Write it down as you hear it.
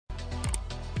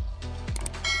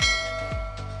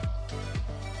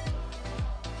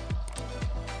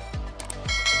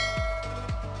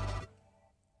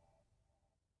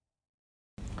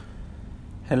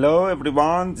Hello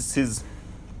everyone, this is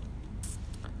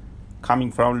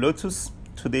coming from Lotus.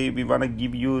 Today we want to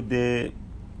give you the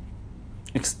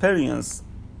experience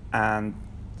and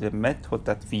the method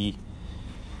that we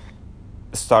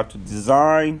start to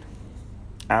design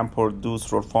and produce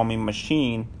roll forming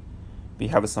machine. We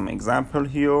have some example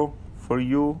here for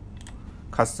you.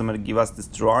 Customer give us this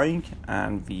drawing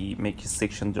and we make a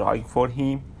section drawing for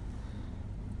him.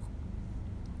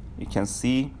 You can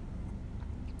see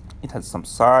it has some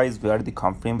size. We already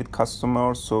confirmed with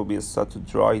customer, so we start to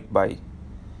draw it by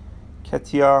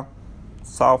CATIA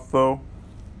software,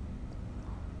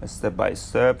 step by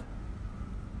step.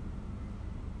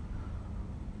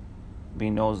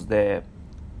 We know the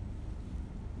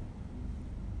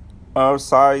R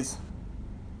size,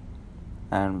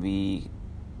 and we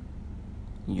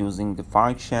using the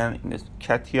function in the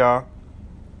CATIA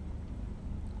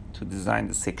to design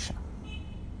the section.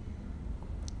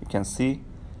 You can see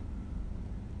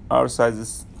our size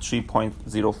is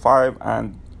 3.05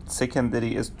 and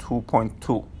secondary is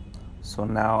 2.2. So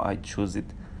now I choose it.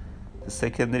 The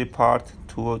secondary part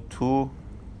 202.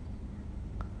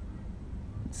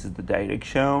 This is the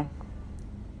direction.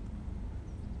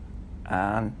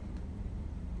 And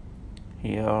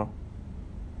here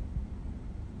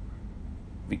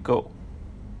we go.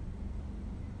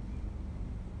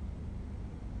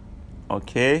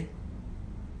 Okay.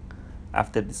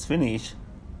 After this finish,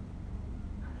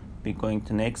 we're going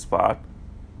to next part.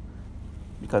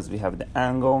 Because we have the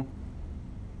angle,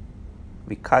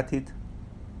 we cut it,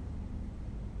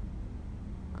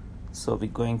 so we're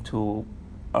going to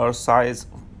our size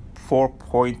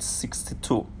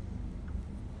 4.62.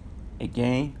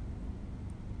 Again,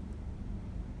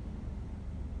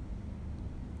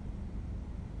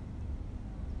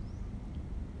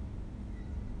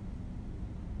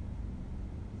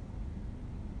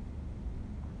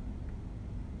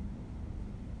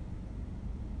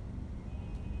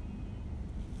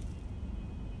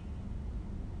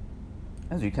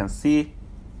 as you can see,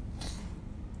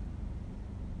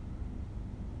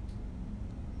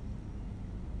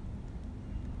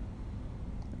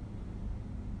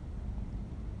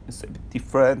 it's a bit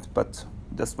different, but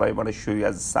that's why I want to show you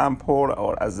as a sample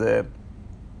or as a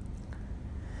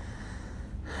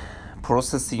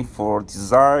processing for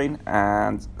design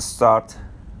and start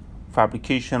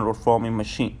fabrication roll forming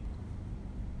machine.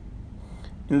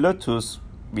 In Lotus,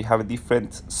 we have a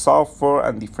different software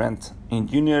and different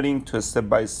engineering to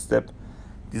step-by-step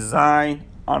design,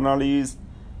 analyze,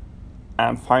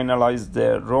 and finalize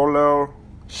the roller,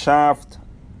 shaft.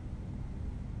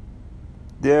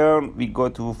 Then we go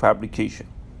to fabrication.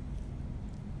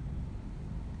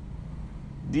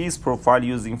 This profile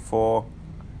using for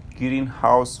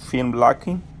greenhouse film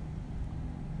locking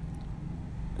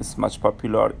is much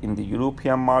popular in the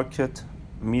European market,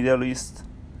 Middle East,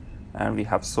 and we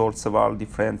have sold several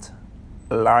different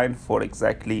line for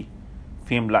exactly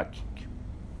film locking.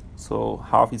 So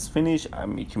half is finished.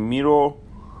 I'm making mirror.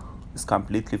 It's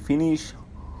completely finished.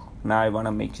 Now I want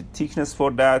to make a thickness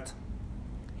for that.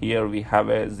 Here we have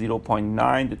a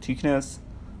 0.9 the thickness.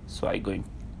 So I going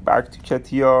back to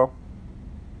CATIA.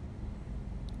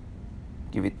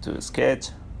 Give it to a sketch.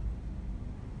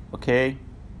 Okay.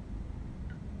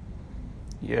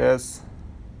 Yes.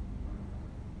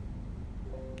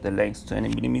 The length 20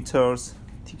 millimeters,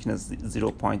 thickness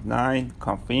 0.9,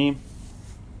 confirm.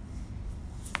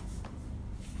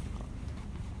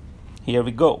 Here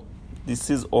we go. This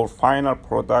is our final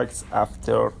products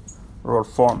after roll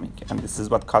forming, and this is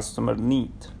what customer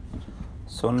need.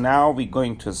 So now we're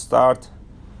going to start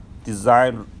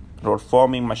design roll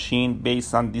forming machine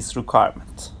based on this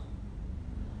requirement.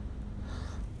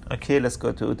 Okay, let's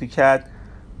go to AutoCAD.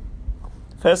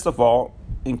 First of all,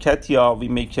 in CATIA, we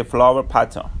make a flower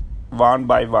pattern, one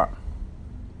by one.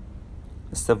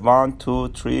 Step 1, 2,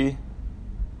 3,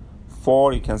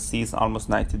 4, you can see it's almost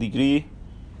 90 degrees.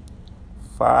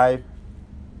 5,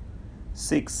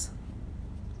 6,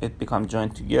 it becomes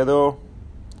joined together.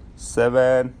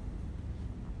 7,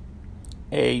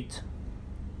 8,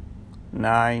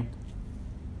 9,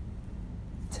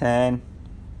 10,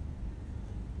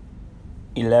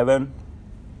 11,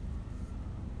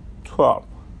 12.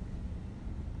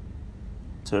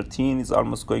 13 is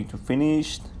almost going to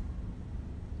finish,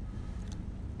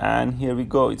 and here we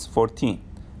go, it's 14.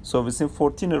 So within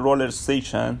 14 roller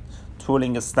station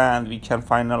tooling stand, we can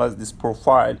finalize this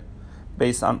profile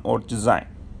based on our design.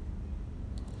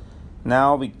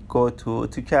 Now we go to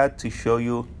AutoCAD to show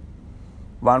you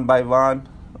one by one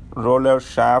roller,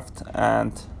 shaft,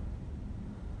 and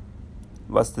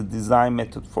what's the design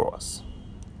method for us.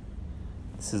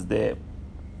 This is the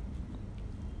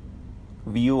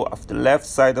view of the left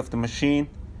side of the machine.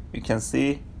 you can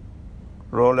see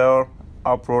roller,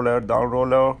 up roller, down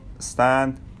roller,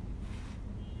 stand.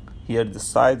 Here the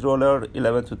side roller,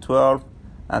 11 to 12,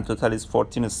 and total is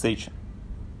 14 stations.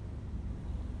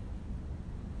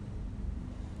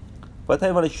 What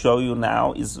I want to show you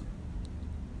now is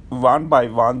one by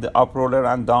one the up roller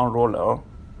and down roller.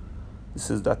 This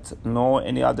is that no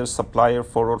any other supplier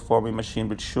for roll forming machine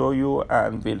will show you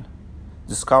and will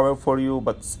discover for you,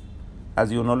 but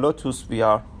as you know, Lotus, we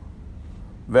are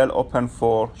well open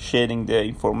for sharing the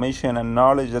information and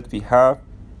knowledge that we have.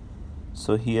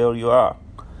 So here you are.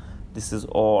 This is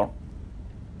our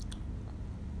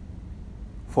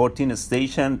 14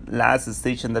 station, last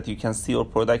station that you can see our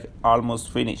product almost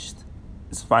finished.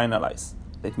 It's finalized.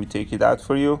 Let me take it out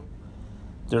for you.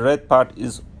 The red part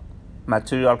is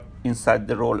material inside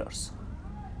the rollers.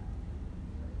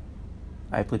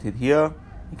 I put it here,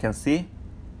 you can see.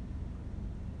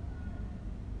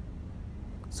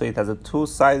 So it has a two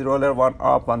side roller, one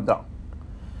up, one down.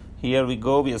 Here we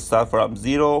go, we start from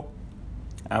 0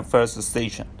 and first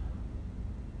station.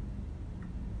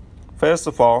 First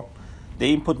of all,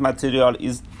 the input material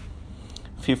is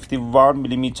 51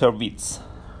 millimeter width.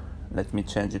 Let me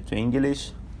change it to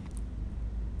English.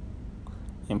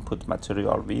 Input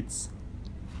material width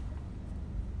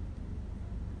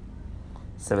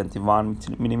 71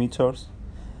 millimeters.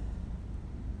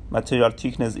 Material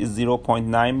thickness is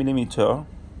 0.9 millimeter.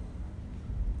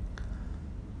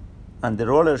 And the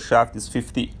roller shaft is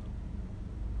 50.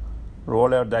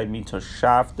 Roller diameter,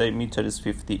 shaft diameter is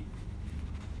 50.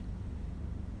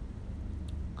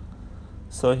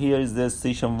 So here is the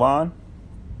station 1.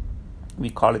 We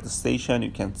call it a station.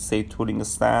 You can say tooling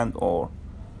stand or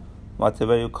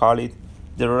whatever you call it.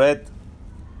 The red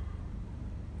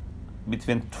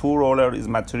between two rollers is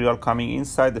material coming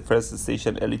inside. The first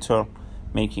station elytra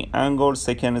making angle.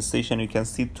 Second station you can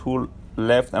see tool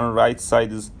left and right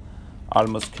side is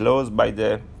almost closed by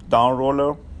the down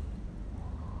roller.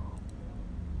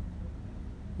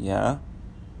 Yeah.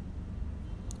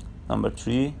 Number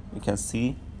 3, you can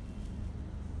see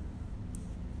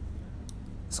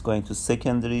it's going to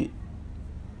secondary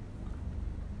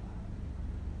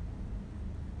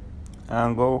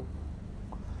angle.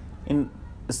 In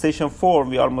station 4,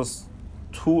 we almost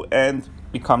two ends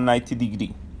become 90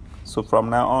 degree. So from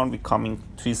now on, we coming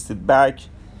twisted back.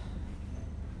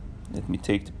 Let me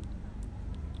take the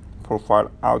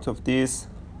profile out of this,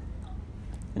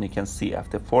 and you can see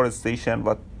after 4 station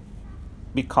what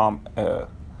become a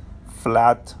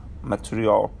flat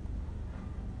material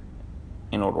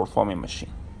in our roll forming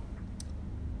machine.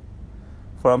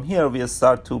 From here, we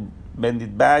start to bend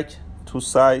it back, two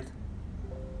side.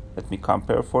 Let me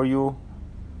compare for you.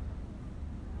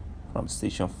 From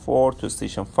station 4 to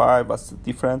station 5, what's the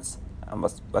difference and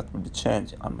what will be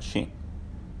changed on machine.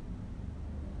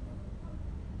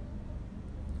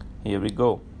 Here we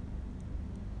go.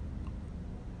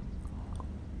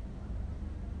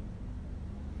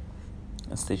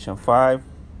 And station 5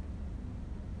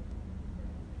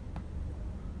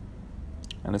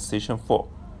 and station 4.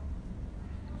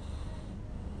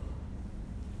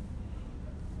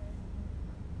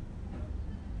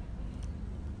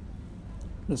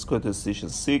 Let's go to station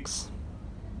 6.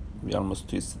 We almost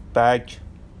twist it back,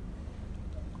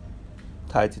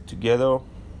 tight it together.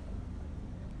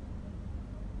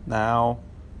 Now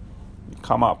we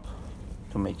come up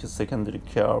to make a secondary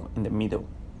curve in the middle.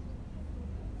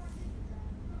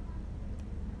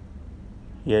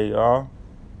 Here you are.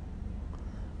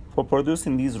 For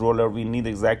producing this roller, we need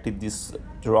exactly this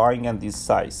drawing and this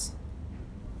size.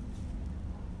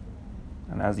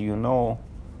 And as you know,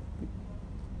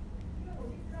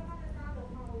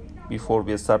 before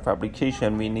we start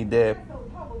fabrication, we need the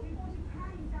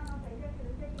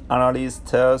analysis,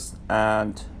 test,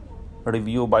 and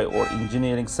review by our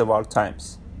engineering several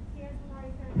times.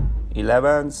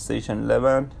 11, station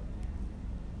 11,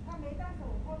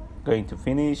 going to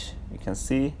finish. You can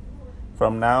see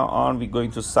from now on we're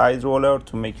going to side roller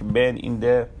to make a bend in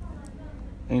the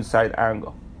inside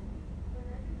angle.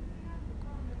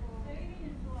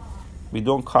 We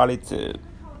don't call it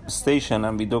station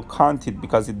and we don't count it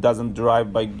because it doesn't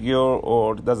drive by gear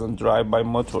or it doesn't drive by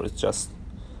motor. It's just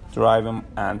driving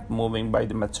and moving by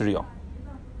the material.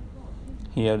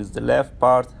 Here is the left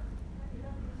part.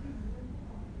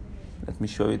 Let me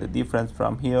show you the difference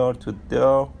from here to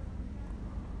there.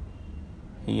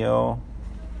 Here.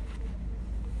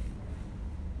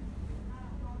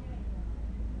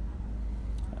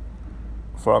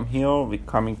 From here, we're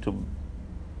coming to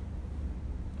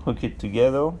hook it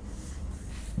together.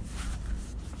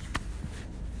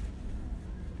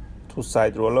 Two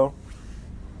side roller.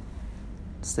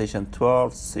 station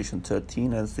 12, station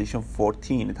 13, and station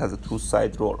 14. It has a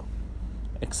two-side roller,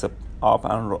 except up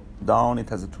and down it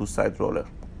has a two-side roller.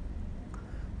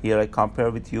 Here I compare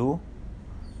with you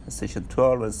station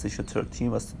 12 and station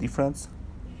 13. What's the difference?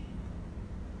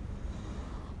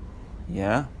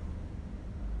 Yeah,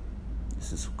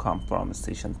 this is come from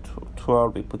station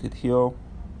 12. We put it here.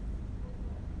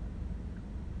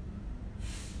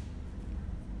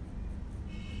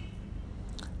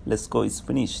 Let's go, it's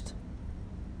finished.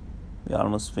 We are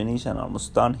almost finished and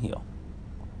almost done here.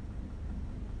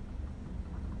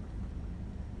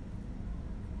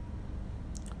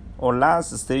 Our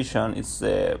last station is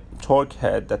a torque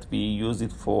head that we use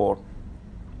it for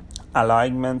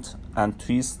alignment and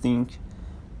twisting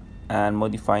and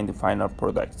modifying the final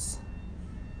products.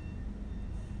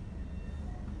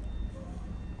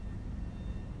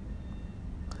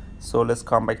 So let's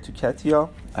come back to CATIA.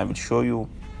 I will show you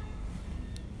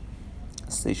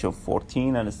station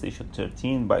 14 and station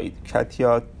 13 by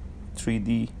CATIA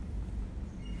 3D.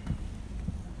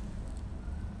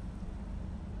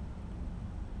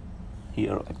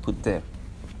 Here I put the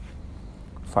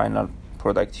final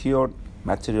product here.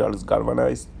 Material is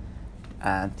galvanized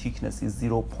and thickness is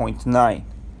 0.9.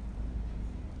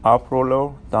 Up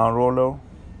roller, down roller.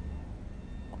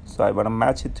 So I want to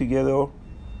match it together,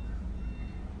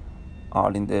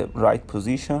 all in the right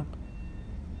position.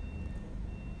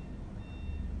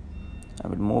 I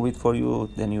will move it for you,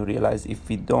 then you realize if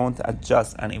we don't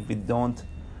adjust and if we don't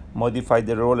modify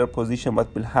the roller position,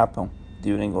 what will happen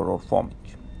during roll forming.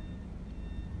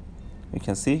 You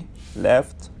can see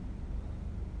left,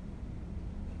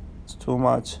 it's too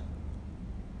much.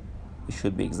 It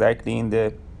should be exactly in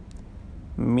the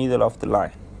middle of the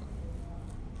line.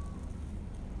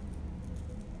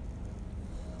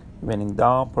 When in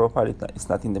down properly, it's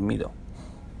not in the middle.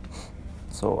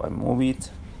 So I move it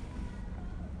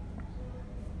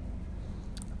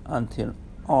until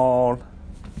all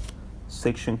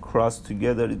section cross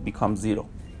together, it becomes 0.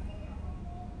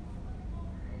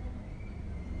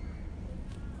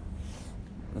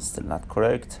 It's still not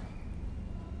correct.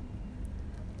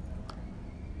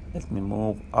 Let me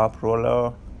move up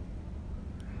roller.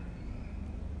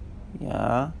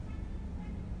 Yeah.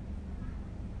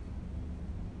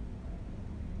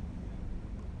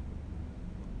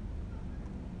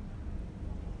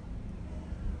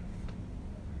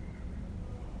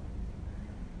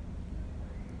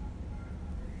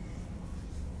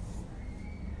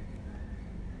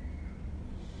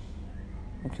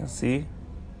 You can see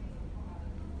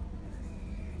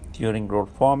during roll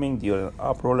forming, during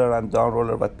up roller and down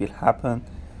roller, what will happen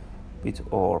with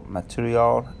our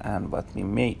material and what we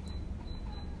made.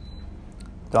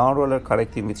 Down roller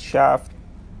connecting with shaft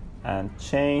and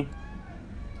chain.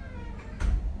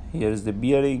 Here is the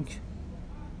bearing.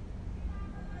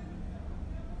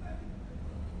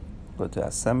 Go to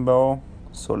assemble.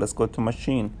 So let's go to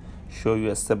machine. Show you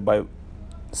a step by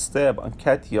step on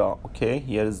CATIA. Okay,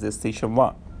 here is the station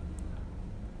 1.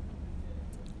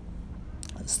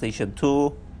 Station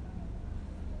 2,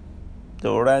 the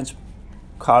orange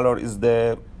color is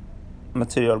the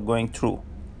material going through.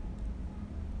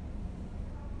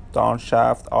 Down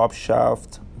shaft, up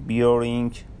shaft,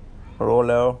 bearing,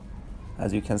 roller.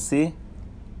 As you can see,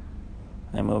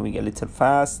 I'm moving a little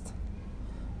fast,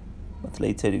 but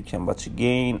later you can watch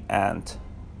again and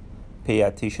pay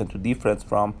attention to difference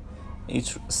from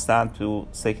each stand to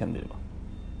second level.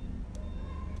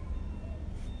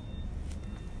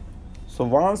 So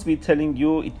once we're telling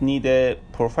you it need a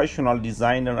professional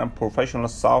designer and professional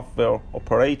software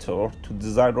operator to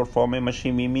design roll forming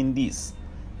machine, we mean this.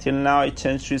 Till now I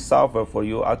changed 3 software for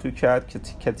you: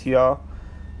 AutoCAD, CATIA,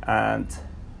 and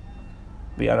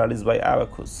we analyze by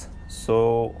Abacus.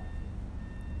 So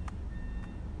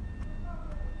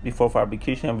before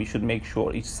fabrication, we should make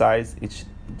sure each size, each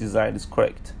design is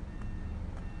correct.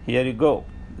 Here you go.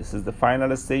 This is the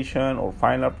final station or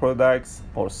final products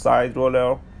or side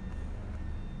roller.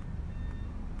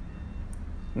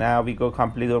 Now we go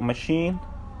complete our machine.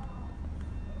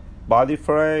 Body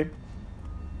frame.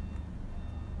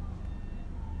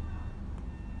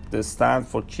 The stand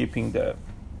for keeping the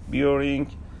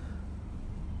bearing.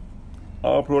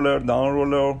 Up roller, down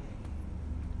roller.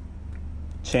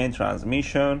 Chain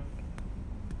transmission.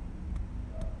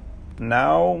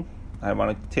 Now I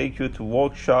want to take you to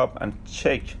workshop and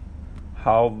check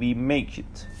how we make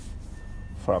it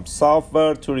from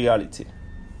software to reality.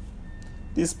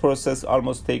 This process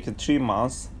almost taken 3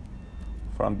 months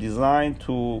from design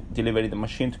to delivery the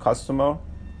machine to customer,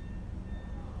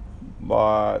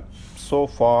 but so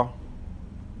far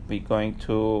we're going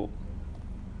to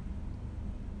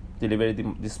deliver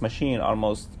this machine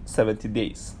almost 70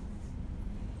 days.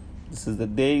 This is the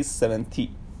day 70.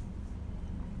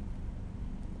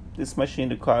 This machine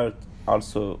required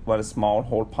also one small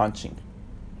hole punching.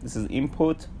 This is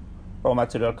input, raw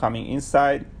material coming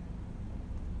inside.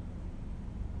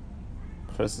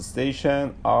 First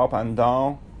station, up and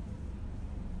down.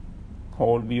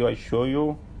 Whole view I show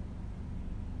you.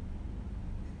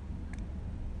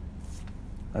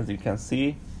 As you can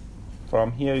see,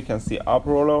 from here you can see up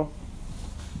roller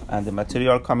and the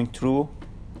material coming through.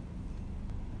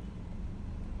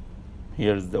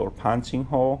 Here's the punching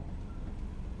hole.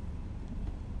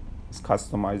 It's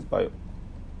customized by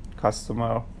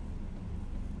customer.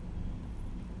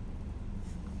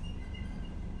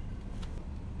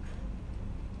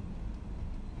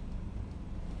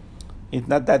 It's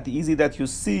not that easy that you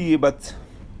see, but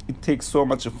it takes so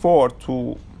much effort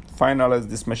to finalize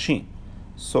this machine.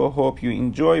 So hope you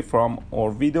enjoy from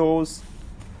our videos.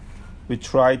 We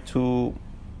try to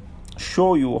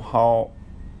show you how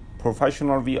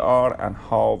professional we are and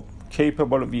how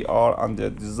capable we are on the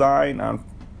design and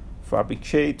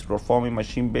fabricate or forming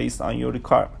machine based on your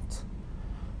requirements.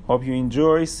 Hope you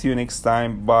enjoy. See you next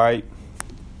time. Bye.